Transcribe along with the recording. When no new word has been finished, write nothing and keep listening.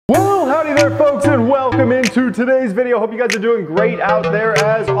Howdy there, folks, and welcome into today's video. Hope you guys are doing great out there.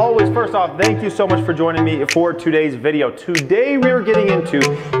 As always, first off, thank you so much for joining me for today's video. Today we are getting into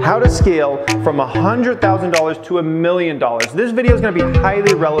how to scale from $100,000 to $1 million. This video is going to be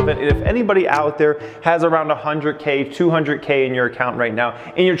highly relevant if anybody out there has around 100K, 200K in your account right now,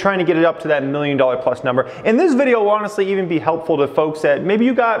 and you're trying to get it up to that $1 million plus number. And this video will honestly even be helpful to folks that maybe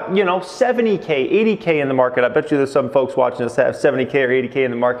you got, 70K, 80K in the market. I bet you there's some folks watching this that have 70K or 80K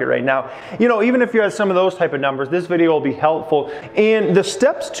in the market right now. Even if you have some of those type of numbers, this video will be helpful. And the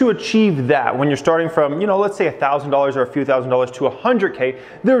steps to achieve that when you're starting from, let's say $1,000 or a few $1,000s to 100K,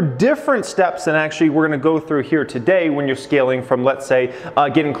 there are different steps than actually we're going to go through here today when you're scaling from, let's say,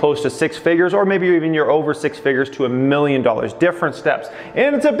 getting close to 6 figures, or maybe even you're over 6 figures to $1 million. Different steps.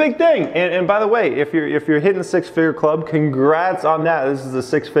 And it's a big thing. And by the way, if you're hitting the 6-figure club, congrats on that. This is the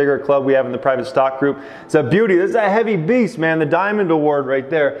 6-figure club we have in the private stock group. It's a beauty. This is a heavy beast, man. The Diamond Award right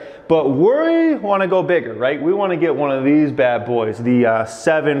there. But we want to go bigger, right? We want to get one of these bad boys, the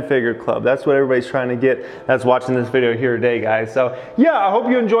 7-figure club. That's what everybody's trying to get that's watching this video here today, guys. So yeah, I hope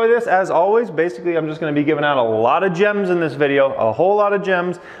you enjoy this. As always, basically, I'm just going to be giving out a lot of gems in this video, a whole lot of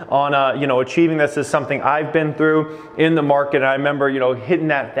gems on, achieving this. Is something I've been through in the market. And I remember, hitting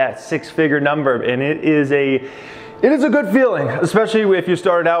that 6-figure number, and it is a good feeling, especially if you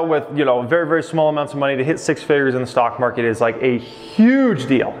started out with, very, very small amounts of money. To hit 6 figures in the stock market is like a huge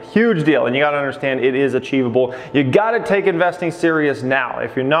deal, and you got to understand it is achievable. You got to take investing serious now.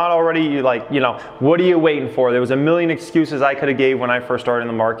 If you're not already, what are you waiting for? There was a million excuses I could have gave when I first started in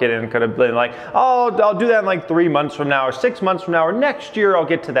the market, and could have been like, oh, I'll do that in like 3 months from now, or 6 months from now, or next year I'll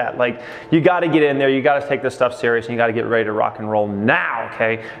get to that. Like, you got to get in there, you got to take this stuff serious, and you got to get ready to rock and roll now,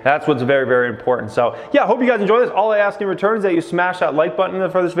 okay? That's what's very, very important. So yeah, I hope you guys enjoy this. All I ask in return is that you smash that like button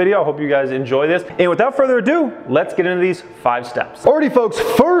for this video. I hope you guys enjoy this. And without further ado, let's get into these 5 steps. Alrighty, folks,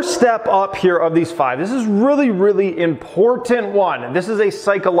 first step up here of these 5. This is really, really important one. This is a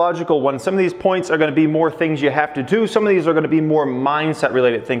psychological one. Some of these points are going to be more things you have to do. Some of these are going to be more mindset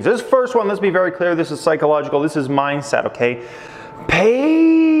related things. This first one, let's be very clear. This is psychological. This is mindset, okay?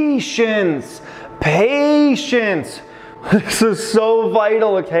 Patience. Patience. This is so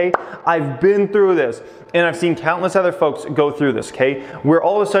vital, okay? I've been through this. And I've seen countless other folks go through this, okay? Where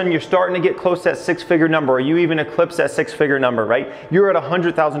all of a sudden you're starting to get close to that 6-figure number, or you even eclipse that 6-figure number, right? You're at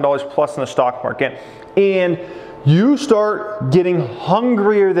 $100,000 plus in the stock market, and you start getting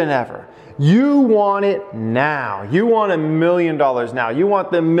hungrier than ever. You want it now. You want $1 million now. You want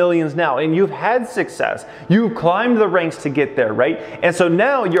the millions now. And you've had success. You've climbed the ranks to get there, right? And so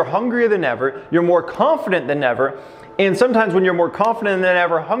now you're hungrier than ever. You're more confident than ever. And sometimes when you're more confident than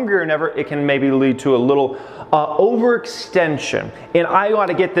ever, hungrier than ever, it can maybe lead to a little overextension. And I got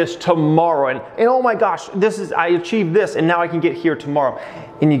to get this tomorrow. And oh my gosh, I achieved this, and now I can get here tomorrow.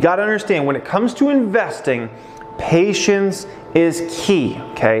 And you got to understand, when it comes to investing, patience is key,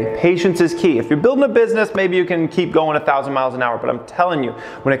 okay? Patience is key. If you're building a business, maybe you can keep going 1,000 miles an hour. But I'm telling you,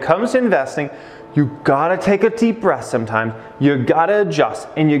 when it comes to investing, you gotta take a deep breath sometimes. You gotta adjust,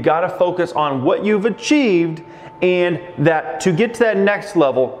 and you gotta focus on what you've achieved. And that to get to that next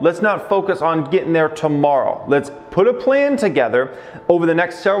level, let's not focus on getting there tomorrow. Let's put a plan together over the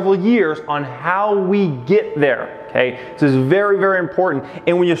next several years on how we get there, okay? This is very, very important.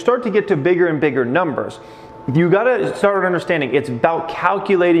 And when you start to get to bigger and bigger numbers, you got to start understanding it's about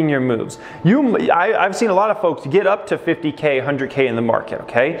calculating your moves. I've seen a lot of folks get up to 50K, 100K in the market,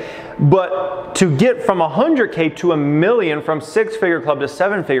 okay? But to get from 100K to $1 million, from 6-figure club to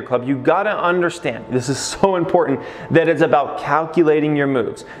 7-figure club, you got to understand, this is so important, that it's about calculating your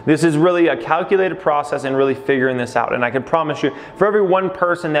moves. This is really a calculated process and really figuring this out. And I can promise you, for every one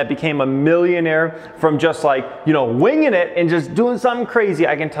person that became a millionaire from just winging it and just doing something crazy,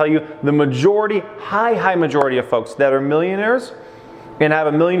 I can tell you the majority, high majority of folks that are millionaires and have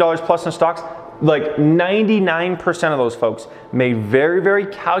 $1 million plus in stocks, like 99% of those folks made very, very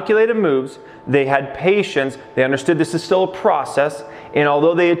calculated moves. They had patience. They understood this is still a process. And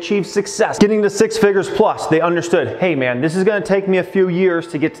although they achieved success, getting to 6 figures plus, they understood, hey man, this is going to take me a few years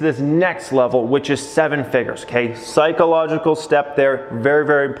to get to this next level, which is 7 figures, okay? Psychological step there, very,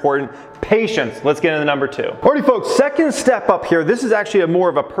 very important. Patience. Let's get into number 2. Alrighty, folks, second step up here. This is actually more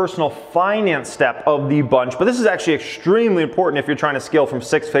of a personal finance step of the bunch, but this is actually extremely important if you're trying to scale from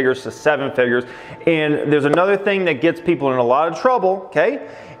 6 figures to 7 figures. And there's another thing that gets people in a lot of trouble, okay?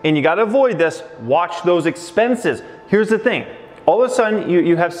 And you got to avoid this. Watch those expenses. Here's the thing. All of a sudden,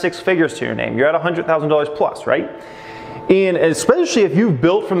 you have 6 figures to your name. You're at $100,000 plus, right? And especially if you've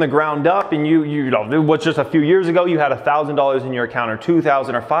built from the ground up and you know, what's just a few years ago, you had $1,000 in your account or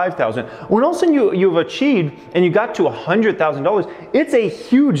 $2,000 or $5,000. When all of a sudden you've achieved and you got to $100,000, it's a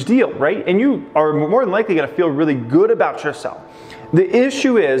huge deal, right? And you are more than likely going to feel really good about yourself. The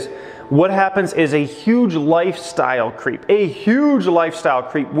issue is, what happens is a huge lifestyle creep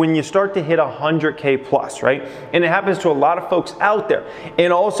when you start to hit 100K plus, right? And it happens to a lot of folks out there.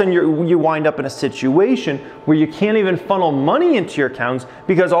 And all of a sudden you wind up in a situation where you can't even funnel money into your accounts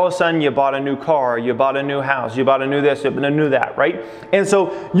because all of a sudden you bought a new car, you bought a new house, you bought a new this, you bought a new that, right? And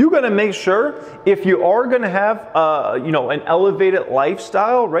so you got to make sure, if you are going to have you know, an elevated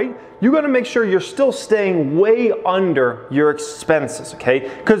lifestyle, right? You got to make sure you're still staying way under your expenses,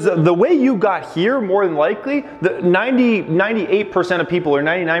 okay? Because the way you got here, more than likely, the 98% of people or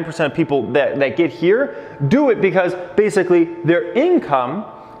 99% of people that get here do it because basically their income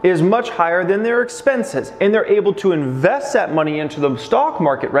is much higher than their expenses, and they're able to invest that money into the stock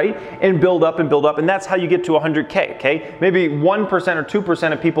market, right, and build up, and that's how you get to 100K, okay? Maybe 1% or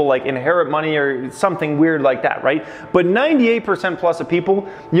 2% of people like inherit money or something weird like that, right? But 98% plus of people,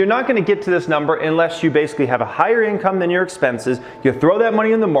 you're not going to get to this number unless you basically have a higher income than your expenses, you throw that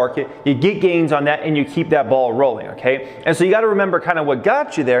money in the market, you get gains on that, and you keep that ball rolling, okay? And so you got to remember kind of what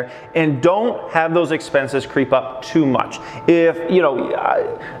got you there, and don't have those expenses creep up too much. If, you know,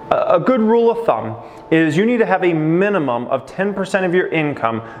 a good rule of thumb is you need to have a minimum of 10% of your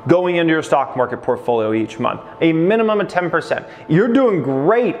income going into your stock market portfolio each month. A minimum of 10%. You're doing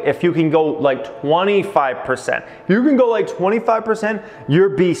great if you can go like 25%. If you can go like 25%,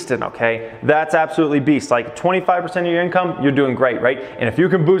 you're beasting, okay? That's absolutely beast. Like 25% of your income, you're doing great, right? And if you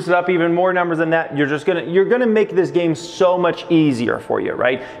can boost it up even more numbers than that, you're gonna make this game so much easier for you,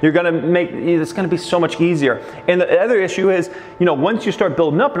 right? It's gonna be so much easier. And the other issue is, you know, once you start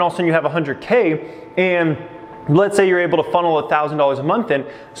building up and all of a sudden you have 100K, and let's say you're able to funnel $1,000 a month in,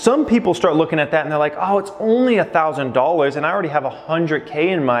 some people start looking at that and they're like, oh, it's only $1,000 and I already have 100K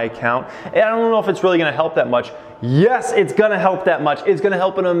in my account, and I don't know if it's really gonna help that much. Yes, it's gonna help that much. It's gonna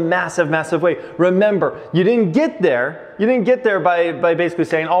help in a massive, massive way. Remember, you didn't get there by basically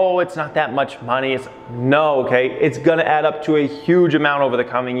saying, oh, it's not that much money. No, okay? It's gonna add up to a huge amount over the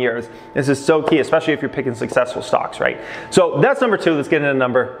coming years. This is so key, especially if you're picking successful stocks, right? So that's number 2. Let's get into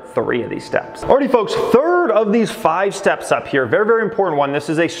number 3 of these steps. Alrighty, folks, third of these 5 steps up here, very, very important one. This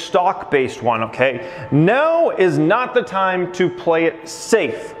is a stock-based one, okay? Now is not the time to play it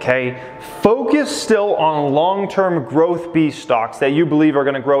safe, okay? Focus still on long-term growth-based stocks that you believe are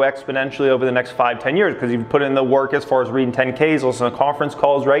gonna grow exponentially over the next 5-10 years because you've put in the work as far as reading 10Ks, listening to conference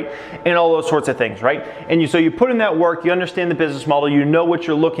calls, right? And all those sorts of things, right? And so you put in that work, you understand the business model, you know what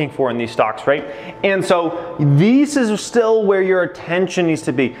you're looking for in these stocks, right? And so this is still where your attention needs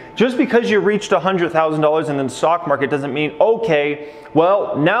to be. Just because you reached $100,000 in the stock market doesn't mean, okay,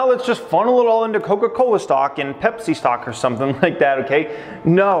 well, now let's just funnel it all into Coca-Cola stock and Pepsi stock or something like that, okay?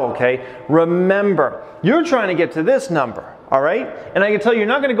 No, okay? Remember, you're trying to get to this number. All right? And I can tell you, you're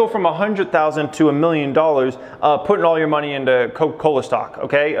not going to go from $100,000 to $1 million putting all your money into Coca-Cola stock,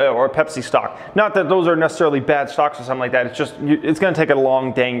 okay? Or Pepsi stock. Not that those are necessarily bad stocks or something like that. It's just, it's going to take a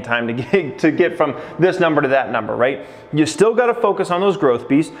long dang time to get from this number to that number, right? You still got to focus on those growth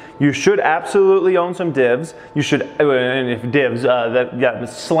beasts. You should absolutely own some divs. You should, and if divs,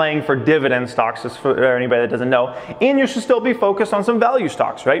 slang for dividend stocks, just for anybody that doesn't know. And you should still be focused on some value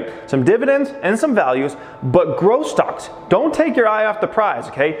stocks, right? Some dividends and some values, but growth stocks. Don't take your eye off the prize,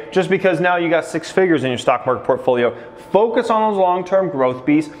 okay? Just because now you got 6 figures in your stock market portfolio. Focus on those long-term growth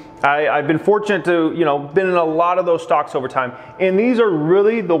beasts. I've been fortunate to, you know, been in a lot of those stocks over time, and these are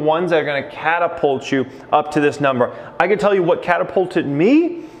really the ones that are going to catapult you up to this number. I can tell you what catapulted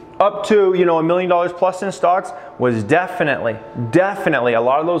me up to, you know, $1 million plus in stocks was definitely a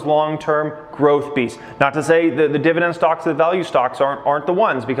lot of those long-term growth beasts. Not to say the dividend stocks, the value stocks aren't the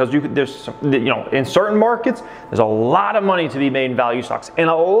ones, because there's, you know, in certain markets, there's a lot of money to be made in value stocks and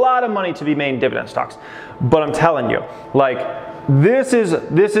a lot of money to be made in dividend stocks. But I'm telling you, like, this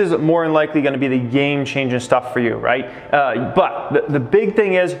is more than likely going to be the game-changing stuff for you, right? But the big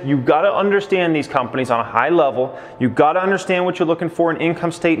thing is, you've got to understand these companies on a high level. You've got to understand what you're looking for in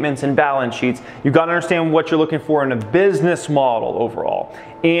income statements and balance sheets. You've got to understand what you're looking for in a business model overall.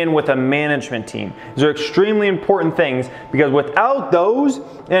 and with a management team. These are extremely important things because without those,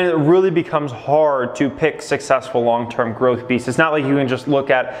 then it really becomes hard to pick successful long-term growth beasts. It's not like you can just look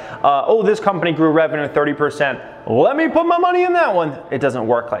at, oh, this company grew revenue 30%. Let me put my money in that one. It doesn't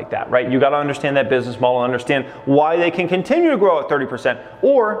work like that, right? You got to understand that business model, understand why they can continue to grow at 30%,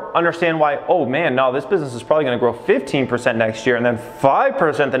 or understand why, oh man, no, this business is probably going to grow 15% next year and then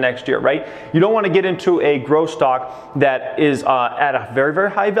 5% the next year, right? You don't want to get into a growth stock that is at a very,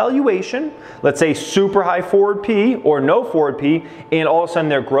 very high valuation, let's say super high forward P or no forward P, and all of a sudden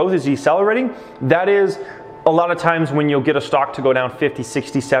their growth is decelerating. That is a lot of times when you'll get a stock to go down 50,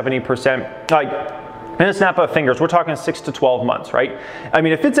 60, 70%. Like, in a snap of fingers, we're talking 6 to 12 months, right? I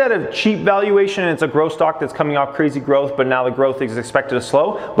mean, if it's at a cheap valuation and it's a growth stock that's coming off crazy growth, but now the growth is expected to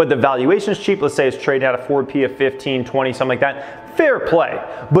slow, but the valuation is cheap, let's say it's trading at a forward P of 15, 20, something like that, fair play.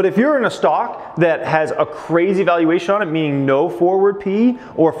 But if you're in a stock that has a crazy valuation on it, meaning no forward P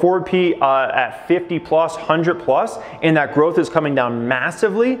or forward P at 50 plus, 100 plus, and that growth is coming down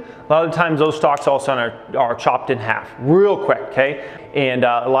massively, a lot of times those stocks all of a sudden are chopped in half real quick, okay? And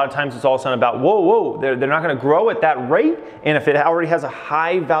a lot of times it's all of a sudden about, whoa, they're not going to grow at that rate. And if it already has a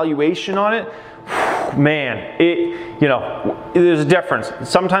high valuation on it, man, there's a difference.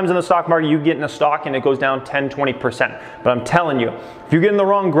 Sometimes in the stock market, you get in a stock and it goes down 10, 20%. But I'm telling you, if you get in the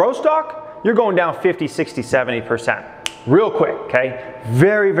wrong growth stock, you're going down 50, 60, 70%. Real quick, okay?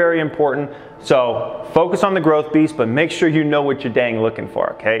 Very, very important. So focus on the growth beast, but make sure you know what you're dang looking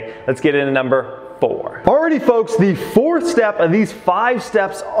for, okay? Let's get into number 4. Alrighty folks, the 4th step of these 5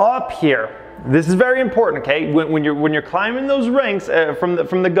 steps up here. This is very important, okay? When you're climbing those ranks from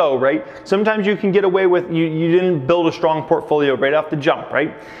the go, right? Sometimes you can get away with you didn't build a strong portfolio right off the jump,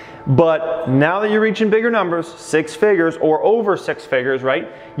 right? But now that you're reaching bigger numbers, 6 figures or over 6 figures,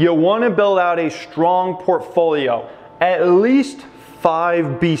 right? You want to build out a strong portfolio, at least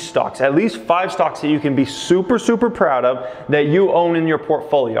 5 B stocks, at least 5 stocks that you can be super, super proud of that you own in your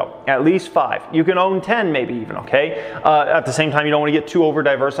portfolio. At least 5. You can own 10 maybe even, okay? At the same time, you don't want to get too over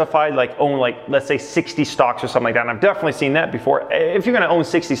diversified, like own let's say 60 stocks or something like that. And I've definitely seen that before. If you're going to own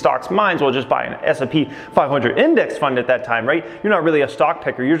 60 stocks, might as well just buy an S&P 500 index fund at that time, right? You're not really a stock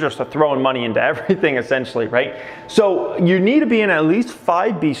picker. You're just throwing money into everything essentially, right? So you need to be in at least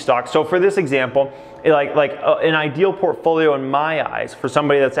 5 B stocks. So for this example, an ideal portfolio in my eyes for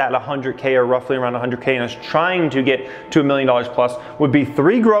somebody that's at 100K or roughly around 100K and is trying to get to $1 million plus would be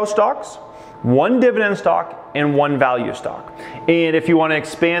 3 growth stocks, 1 dividend stock, and 1 value stock. And if you want to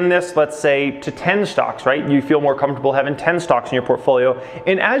expand this, let's say to 10 stocks, right? You feel more comfortable having 10 stocks in your portfolio.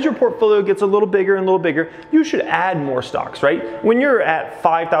 And as your portfolio gets a little bigger and a little bigger, you should add more stocks, right? When you're at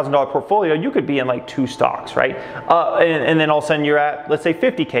 $5,000 portfolio, you could be in like 2 stocks, right? And then all of a sudden you're at, let's say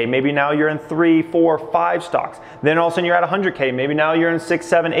 50K. Maybe now you're in 3, 4, 5 stocks. Then all of a sudden you're at 100K. Maybe now you're in 6,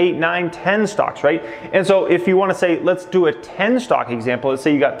 7, 8, 9, 10 stocks, right? And so if you want to say, let's do a 10 stock example. Let's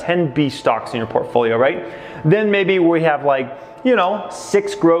say you got 10 B stocks in your portfolio, right? Then maybe we have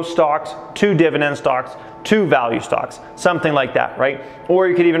 6 growth stocks, 2 dividend stocks, 2 value stocks, something like that, right? Or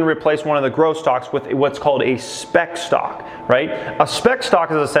you could even replace one of the growth stocks with what's called a spec stock, right? A spec stock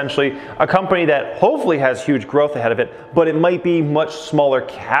is essentially a company that hopefully has huge growth ahead of it, but it might be much smaller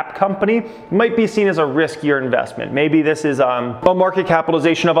cap company. It might be seen as a riskier investment. Maybe this is a market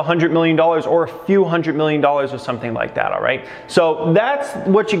capitalization of $100 million or a few $100 million or something like that, all right? So that's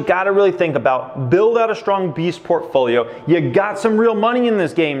what you gotta really think about. Build out a strong beast portfolio. You got some real money in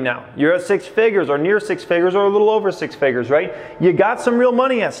this game now. You're at 6 figures or near 6 figures or a little over 6 figures, right? You got some real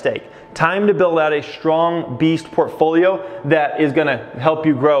money at stake. Time to build out a strong beast portfolio that is going to help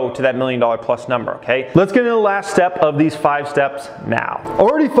you grow to that $1 million plus number, okay? Let's get into the last step of these 5 steps now.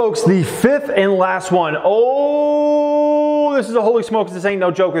 Alrighty folks, the 5th and last one. Oh, this is a holy smokes, this ain't no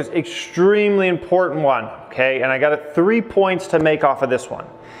joke. It's extremely important one, okay? And I got 3 points to make off of this one.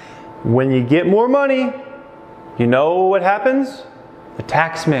 When you get more money, you know what happens? The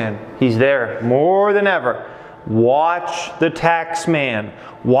tax man, he's there more than ever. Watch the tax man.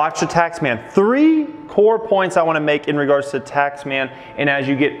 Watch the tax man. 3 core points I want to make in regards to the tax man and as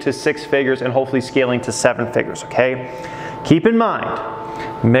you get to 6 figures and hopefully scaling to 7 figures, okay? Keep in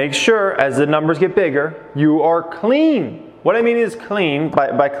mind, make sure as the numbers get bigger, you are clean. What I mean is clean,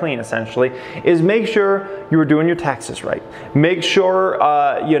 by clean essentially, is make sure you are doing your taxes right. Make sure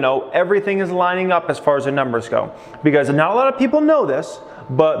everything is lining up as far as the numbers go. Because not a lot of people know this,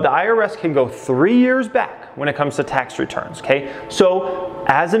 but the IRS can go 3 years back when it comes to tax returns, okay? So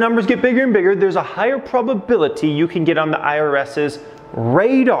as the numbers get bigger and bigger, there's a higher probability you can get on the IRS's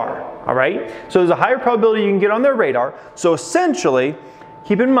radar, all right? So there's a higher probability you can get on their radar. So essentially,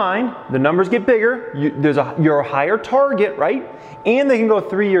 keep in mind, the numbers get bigger, you're a higher target, right? And they can go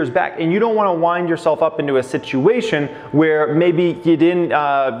 3 years back, and you don't want to wind yourself up into a situation where maybe you didn't,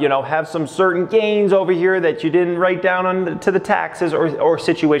 have some certain gains over here that you didn't write down to the taxes or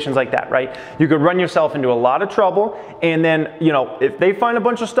situations like that, right? You could run yourself into a lot of trouble, and then, if they find a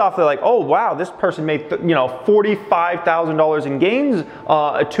bunch of stuff, they're like, oh wow, this person made, $45,000 in gains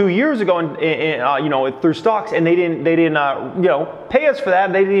 2 years ago, through stocks, and they didn't, pay us for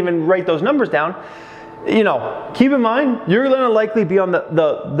that. They didn't even write those numbers down. Keep in mind, you're going to likely be on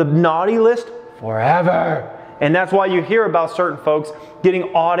the naughty list forever. And that's why you hear about certain folks getting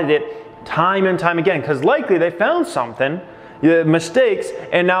audited time and time again, because likely they found something, mistakes,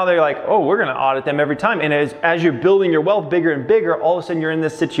 and now they're like, oh, we're going to audit them every time. And as you're building your wealth bigger and bigger, all of a sudden you're in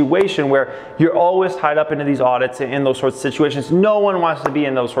this situation where you're always tied up into these audits and in those sorts of situations. No one wants to be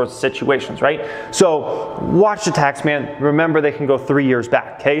in those sorts of situations, right? So watch the tax man. Remember, they can go 3 years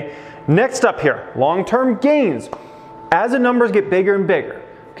back, okay? Next up here, long-term gains. As the numbers get bigger and bigger,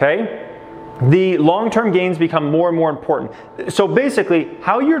 okay, the long-term gains become more and more important. So basically,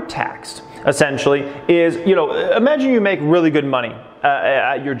 how you're taxed, essentially, is, imagine you make really good money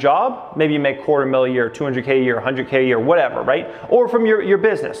at your job. Maybe you make $250,000 a year, $200K a year, $100K a year, whatever, right? Or from your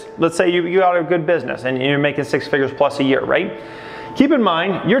business. Let's say you got a good business and you're making 6 figures plus a year, right? Keep in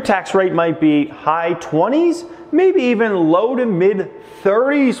mind, your tax rate might be high 20s, maybe even low to mid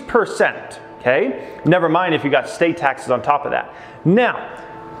 30%, okay? Never mind if you got state taxes on top of that. Now,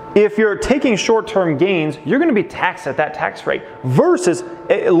 if you're taking short-term gains, you're going to be taxed at that tax rate versus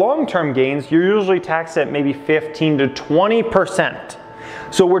long-term gains, you're usually taxed at maybe 15 to 20%.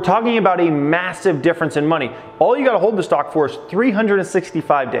 So we're talking about a massive difference in money. All you got to hold the stock for is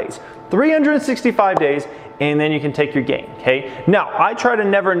 365 days. 365 days, and then you can take your gain, okay? Now, I try to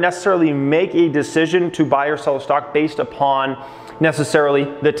never necessarily make a decision to buy or sell a stock based upon necessarily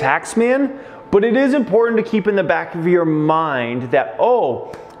the tax man, but it is important to keep in the back of your mind that,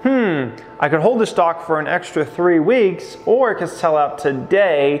 I could hold the stock for an extra 3 weeks, or I could sell out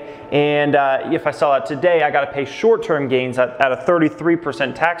today, and if I sell out today, I got to pay short-term gains at a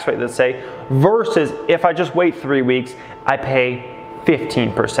 33% tax rate, let's say, versus if I just wait 3 weeks, I pay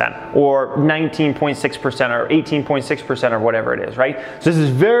 15% or 19.6% or 18.6% or whatever it is, right? So this is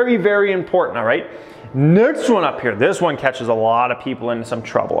very, very important, all right? Next one up here, this one catches a lot of people into some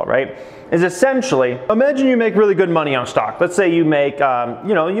trouble, all right? Is essentially, imagine you make really good money on stock. Let's say you make,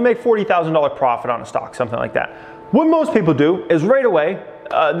 you make $40,000 profit on a stock, something like that. What most people do is right away,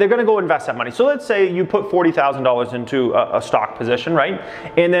 they're going to go invest that money. So let's say you put $40,000 into a stock position, right?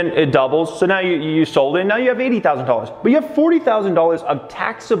 And then it doubles. So now you sold it, and now you have $80,000. But you have $40,000 of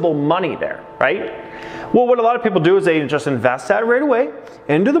taxable money there, right? Well, what a lot of people do is they just invest that right away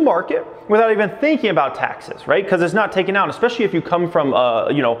into the market without even thinking about taxes, right? Because it's not taken out, especially if you come from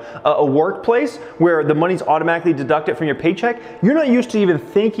a workplace where the money's automatically deducted from your paycheck. You're not used to even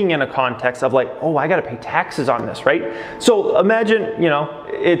thinking in a context of like, oh, I got to pay taxes on this, right? So imagine,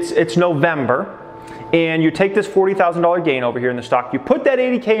 it's November, and you take this $40,000 gain over here in the stock. You put that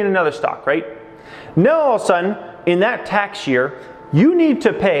 $80K in another stock, right? Now all of a sudden, in that tax year, you need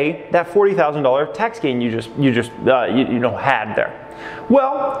to pay that $40,000 tax gain you had there.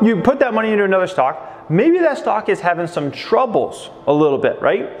 Well, you put that money into another stock. Maybe that stock is having some troubles a little bit,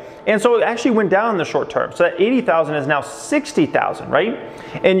 right? And so it actually went down in the short term. So that 80,000 is now 60,000, right?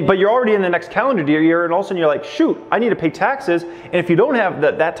 But you're already in the next calendar year, and all of a sudden you're like, shoot, I need to pay taxes. And if you don't have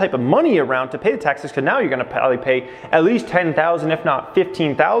that type of money around to pay the taxes, because now you're going to probably pay at least $10,000, if not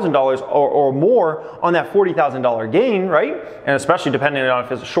 $15,000 or more on that $40,000 gain, right? And especially depending on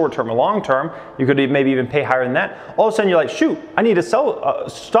if it's a short term or long term, you could maybe even pay higher than that. All of a sudden you're like, shoot, I need to sell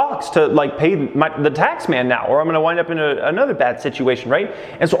stocks to like pay the tax man now, or I'm going to wind up in another bad situation, right?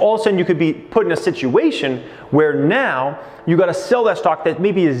 And so all of a sudden you could be put in a situation where now you got to sell that stock that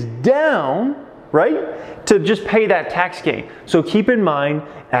maybe is down, right, to just pay that tax gain. So keep in mind,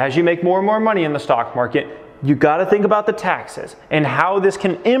 as you make more and more money in the stock market, you got to think about the taxes and how this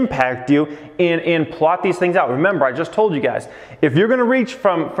can impact you and plot these things out. Remember, I just told you guys, if you're going to reach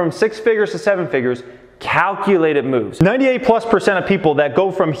from 6 figures to 7 figures, calculated moves. 98+% of people that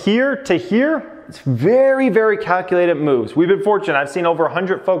go from here to here, it's very, very calculated moves. We've been fortunate. I've seen over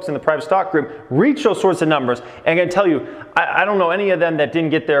 100 folks in the private stock group reach those sorts of numbers. And I can tell you, I don't know any of them that didn't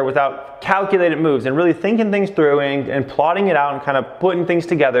get there without calculated moves and really thinking things through and plotting it out and kind of putting things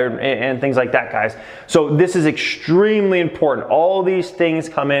together and things like that, guys. So this is extremely important. All these things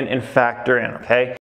come in and factor in, okay?